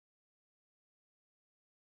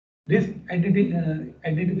Risk identification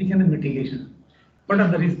and mitigation. What are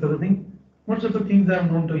the risks? Other thing, most of the things are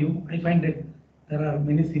known to you. I find that there are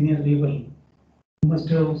many senior people who must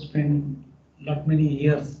have spent lot many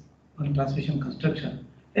years on transmission construction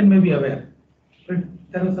and may be aware. But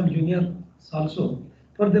there are some juniors also.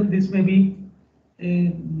 For them, this may be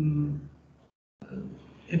a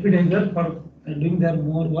appetizer for doing their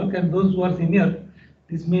more work, and those who are senior,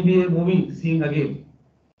 this may be a movie seeing again.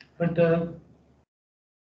 But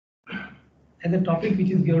as a topic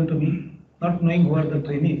which is given to me, not knowing who are the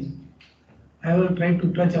trainees, I will try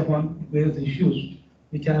to touch upon various issues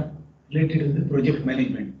which are related to the project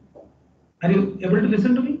management. Are you able to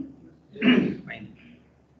listen to me? Fine.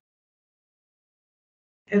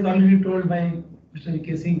 As already told by Mr.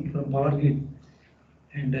 V.K. Singh from Power Grid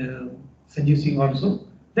and Sanjeev Singh also,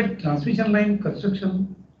 that transmission line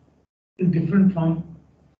construction is different from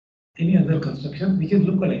any other construction which is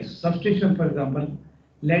localized. Substation, for example,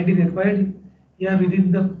 land is acquired here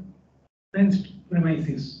within the fenced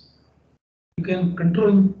premises. You can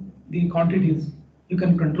control the quantities, you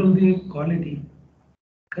can control the quality,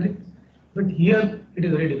 correct? But here it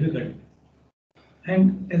is very difficult.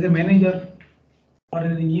 And as a manager or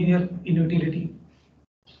an engineer in utility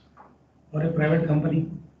or a private company,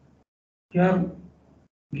 you are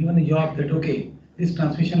given a job that okay, this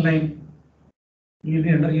transmission line will be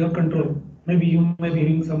under your control. Maybe you may be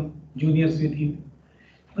having some juniors with you.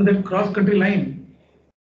 So that cross-country line,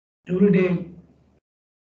 every day,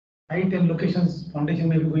 height and locations, foundation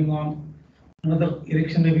may be going on, another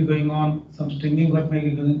erection may be going on, some stringing work may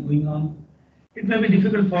be going on. It may be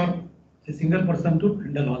difficult for a single person to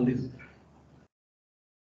handle all this.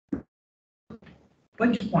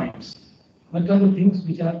 Punch points. What are the things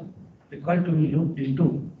which are required to be looked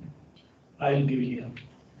into? I will give you here.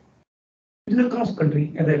 It is a cross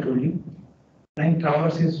country, as I told you. Line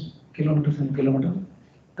traverses kilometers and kilometers.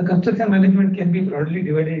 The construction management can be broadly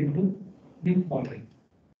divided into the following: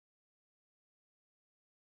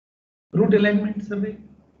 route alignment survey,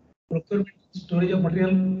 procurement, storage of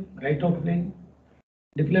material, right of way,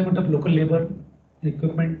 deployment of local labor,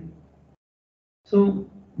 equipment. So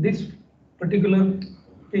this particular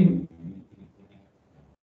thing,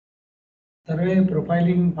 survey,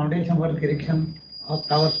 profiling, foundation work, erection of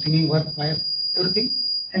tower, stringing work, wire, everything,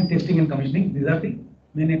 and testing and commissioning. These are the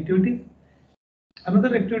main activities.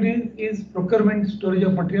 Another activity is procurement, storage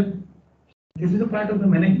of material. This is a part of the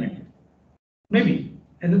management. Maybe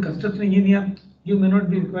as a construction engineer, you may not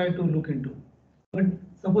be required to look into. But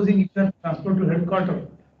supposing if you are transferred to headquarters,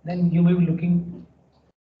 then you may be looking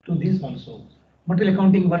to this also. Material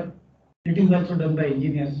accounting work, it is also done by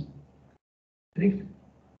engineers. Correct?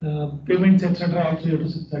 Payments, etc. also you have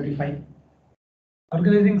to certify.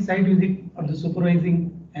 Organizing site visit of the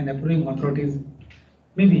supervising and approving authorities.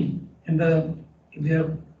 Maybe in the if they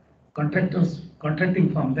are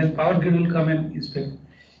contracting firm, then Power Grid will come and inspect.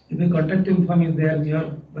 If the contracting firm is there, you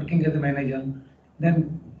are working as a manager,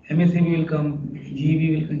 then MSAB will come,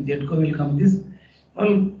 GEB will come, JETCO will come. This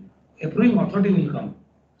all approving authority will come.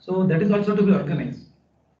 So that is also to be organized.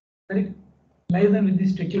 Correct? Liaison with the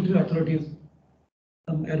statutory authorities,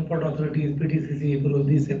 some airport authorities, PTCC approval,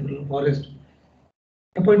 this approval, forest.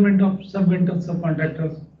 Appointment of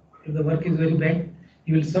subcontractors. If the work is very bad,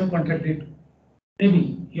 you will subcontract it.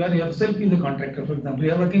 Maybe you are yourself is a contractor, for example,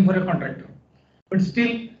 you are working for a contractor, but still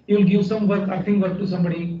you will give some work, earthing work to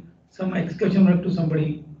somebody, some excavation work to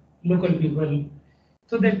somebody, local people.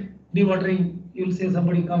 So that dewatering, you will say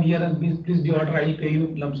somebody come here and please dewater, I will pay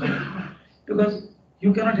you lump sum. Because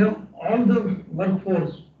you cannot have all the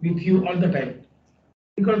workforce with you all the time,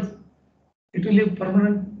 because it will be a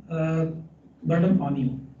permanent burden on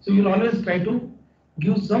you. So you will always try to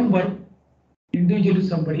give some work individually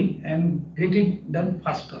somebody and get it done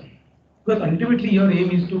faster, because ultimately your aim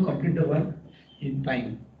is to complete the work in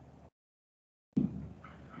time.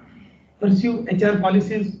 Pursue HR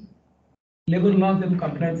policies, labor laws and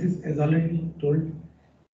compliances as already told.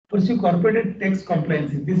 Pursue corporate tax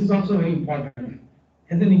compliances. This is also very important.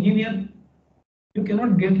 As an engineer, you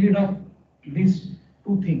cannot get rid of these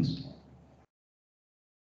two things.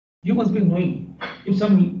 You must be knowing. If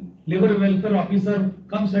some labor welfare officer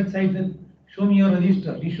comes at site and show me your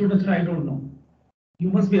register, you should have said, I don't know. You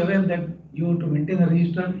must be aware that you have to maintain a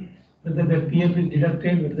register, whether the PF is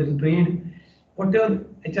deducted, whether it is paid, whatever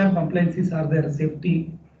HR compliances are there,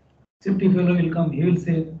 safety fellow will come, he will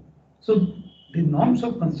say. So the norms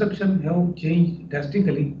of construction have changed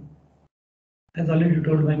drastically, as already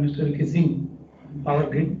told by Mr. V.K. Singh, Power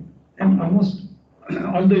Grid, and almost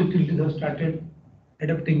all the utilities have started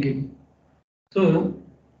adopting it. So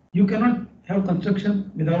you cannot have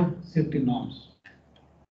construction without safety norms.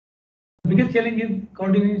 Biggest challenge is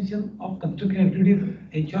coordination of construction activities,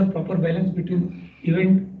 ensure proper balance between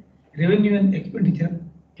event, revenue and expenditure,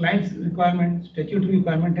 client's requirement, statutory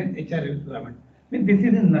requirement and HR requirement. I mean, this is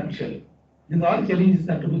in a nutshell. These all challenges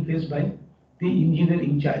are to be faced by the engineer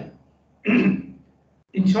in charge.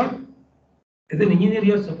 In short, as an engineer,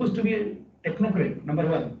 you are supposed to be a technocrat, number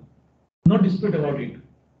one. No dispute about it.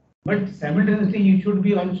 But simultaneously, you should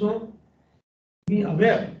be also be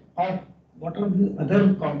aware of what are the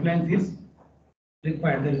other compliances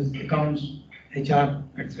required, that is accounts, HR,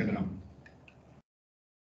 etc.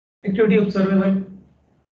 Activity of survey,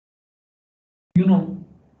 you know,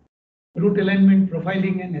 route alignment,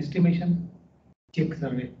 profiling and estimation, check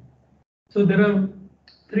survey. So there are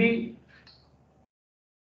three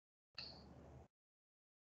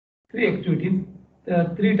activities,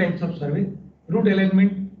 three types of survey: route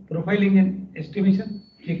alignment, profiling and estimation,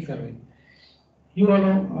 check survey. You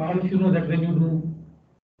all of you know that when you do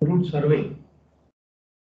route survey,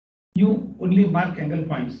 you only mark angle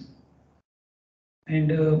points, and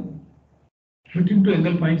between two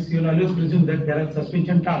angle points, you will always presume that there are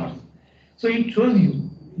suspension towers. So it shows you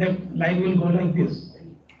that line will go like this.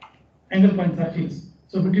 Angle points are fixed.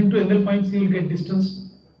 So between two angle points, you will get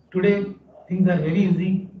distance. Today, things are very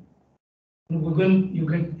easy. Through Google, you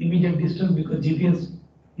get immediate distance because GPS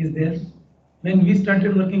is there. When we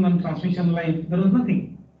started working on transmission line, there was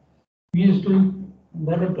nothing. We used to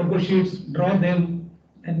borrow topo sheets, draw them,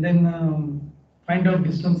 and then find out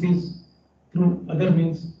distances through other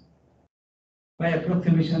means by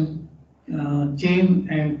approximation. Chain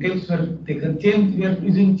and tapes were taken. Chain, we are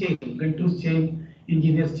using chain, contours chain,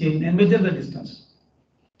 engineer's chain, and measure the distance.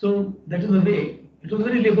 So that is the way. It was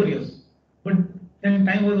very laborious, but then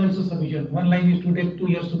time was also sufficient. One line used to take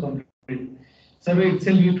 2 years to complete. Survey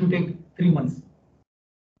itself used to take 3 months.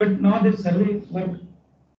 But now this survey work,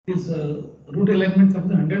 this route alignment of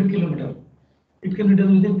the 100 kilometer, it can be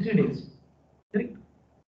done within 3 days. Correct?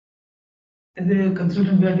 As a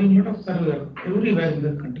consultant, we are doing a lot of survey work everywhere in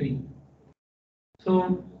the country.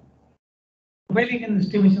 So, profiling and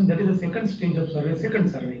estimation, that is the second stage of survey,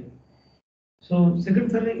 second survey. So,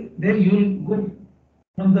 second survey, there you will go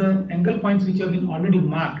from the angle points which have been already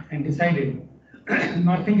marked and decided.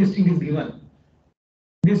 Northing listing is given.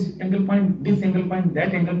 This angle point, that angle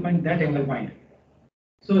point, that angle point.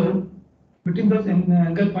 So, between those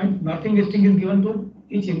angle points, northing listing is given to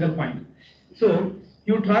each angle point. So,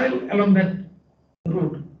 you travel along that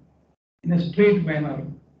route in a straight manner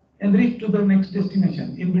and reach to the next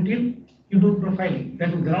destination. In between, you do profiling,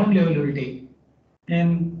 that is ground level you will take,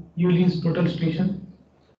 and you will use total station.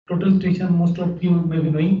 Total station, most of you may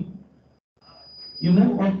be knowing. You know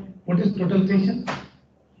what is total station?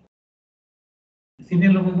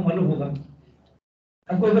 Senior लोगों को मालूम होगा.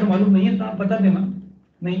 आपको अगर मालूम नहीं है तो आप बता देना.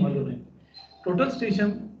 नहीं मालूम है. Total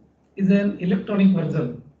station is an electronic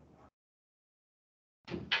version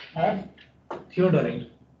of theodolite.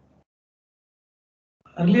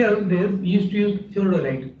 Earlier days, we used to use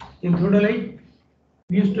theodolite. In theodolite,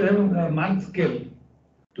 we used to have a Marg scale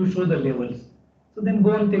to show the levels. So then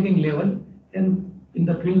go on taking level, and in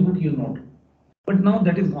the field book you note. But now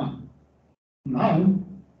that is gone. Now,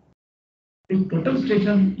 the total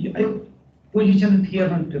station, I position it here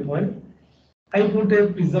on trefoil. I put a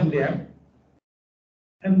prism there,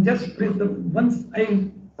 and just press the once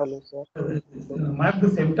I mark the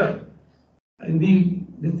center. In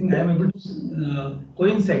this thing, I am able to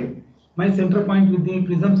coincide my center point with the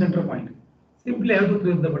prism center point. Simply, I have to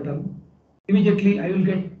press the button. Immediately, I will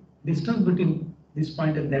get distance between this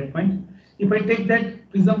point and that point. If I take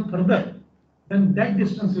that prism further, then that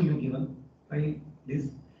distance will be given by this.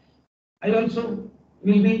 I also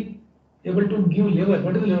will be able to give level.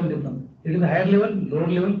 What is the level difference? It is a higher level, lower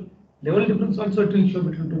level. Level difference also it will show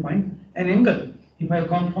between 2 points. And angle. If I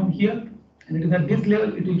come from here and it is at this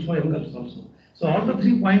level, it will show angles also. So all the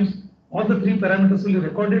 3 points, all the 3 parameters will be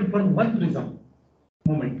recorded for one prism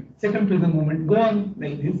moment, second prism moment, go on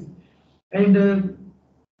like this. And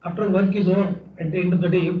after work is over, at the end of the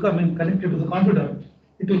day, you come and connect it to the computer.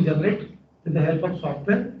 It will generate with the help of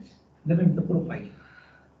software, generate the profile,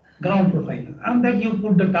 ground profile. And that you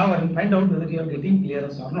put the tower and find out whether you are getting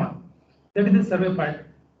clearance or not. That is the survey part.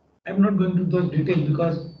 I am not going to those details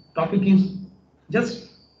because topic is just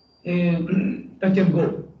a touch and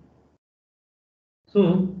go.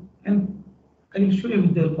 So, and I will show you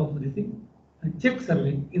with the help of this thing. A check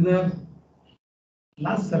survey is a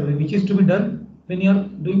last survey which is to be done when you are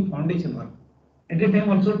doing foundation work. At a time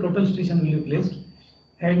also total station will be placed,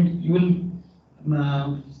 and you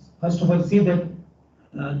will first of all see that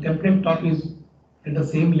template top is at the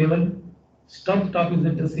same level, stop top is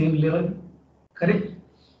at the same level, correct?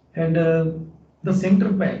 And the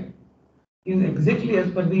center pad is exactly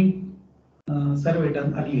as per the survey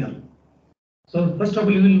done earlier. So first of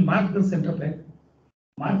all, you will mark the center pack,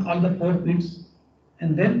 mark all the 4 pits,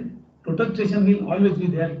 and then protectation will always be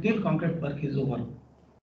there till concrete work is over.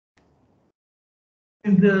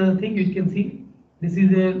 This is the thing you can see. This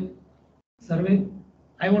is a survey.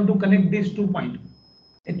 I want to connect these 2 points.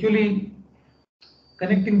 Actually,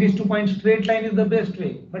 connecting these 2 points straight line is the best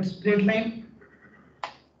way, but straight line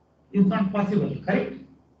is not possible, correct?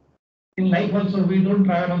 In life also we don't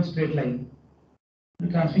travel on straight line. The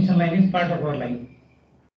transmission line is part of our life.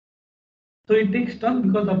 So it takes turn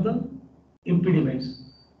because of the impediments.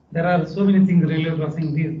 There are so many things, railway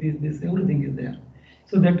crossing, this, everything is there.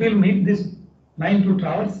 So that will make this line to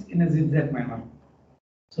traverse in a zigzag manner.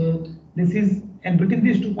 So this is, and between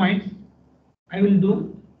these 2 points, I will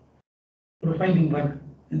do profiling work.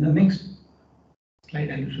 In the next slide,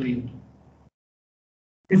 I will show you.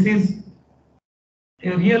 This is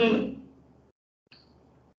a real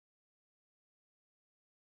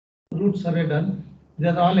route survey done. These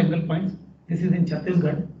are all angle points. This is in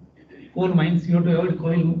Chhattisgarh. Coal mines, you have to avoid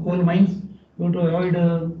coal mines, you have to avoid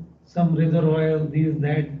some reservoirs, this,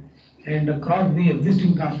 that, and across the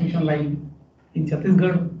existing transmission line. In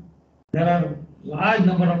Chhattisgarh, there are large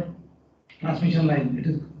number of transmission lines. It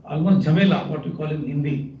is almost Jamela, what we call in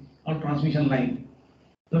Hindi, or transmission line.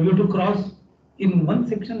 So we have to cross, in one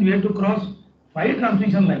section, we have to cross 5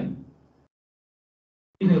 transmission lines.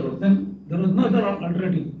 Then there was no other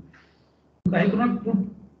alternative. I could not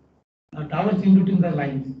put towers in between the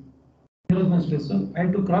lines. There was no space, so I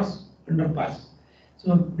had to cross underpass.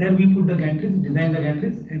 So there we put the gantries, designed the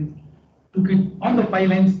gantries, and took it on the 5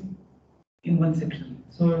 lines in one section.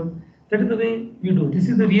 So that is the way we do. This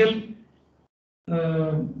is the real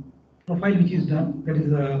profile which is done. That is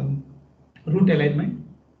route alignment.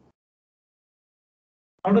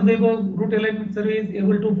 Out of the above, route alignment survey is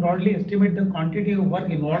able to broadly estimate the quantity of work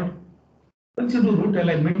involved. Once you do route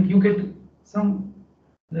alignment, you get some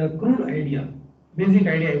crude idea, basic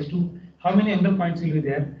idea as to how many angle points will be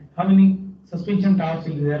there, how many suspension towers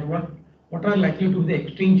will be there, what are likely to be the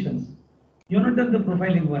extensions. You have not done the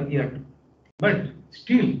profiling work yet, but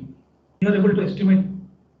still you are able to estimate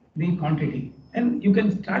the quantity, and you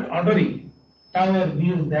can start ordering tower,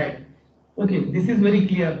 views, that. Okay, this is very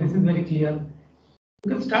clear, this is very clear.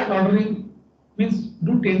 You can start ordering, means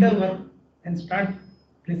do tender work and start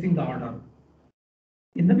placing the order.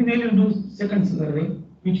 In the meanwhile, you do second survey,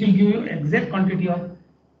 which will give you exact quantity of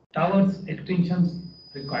towers extensions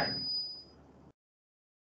required.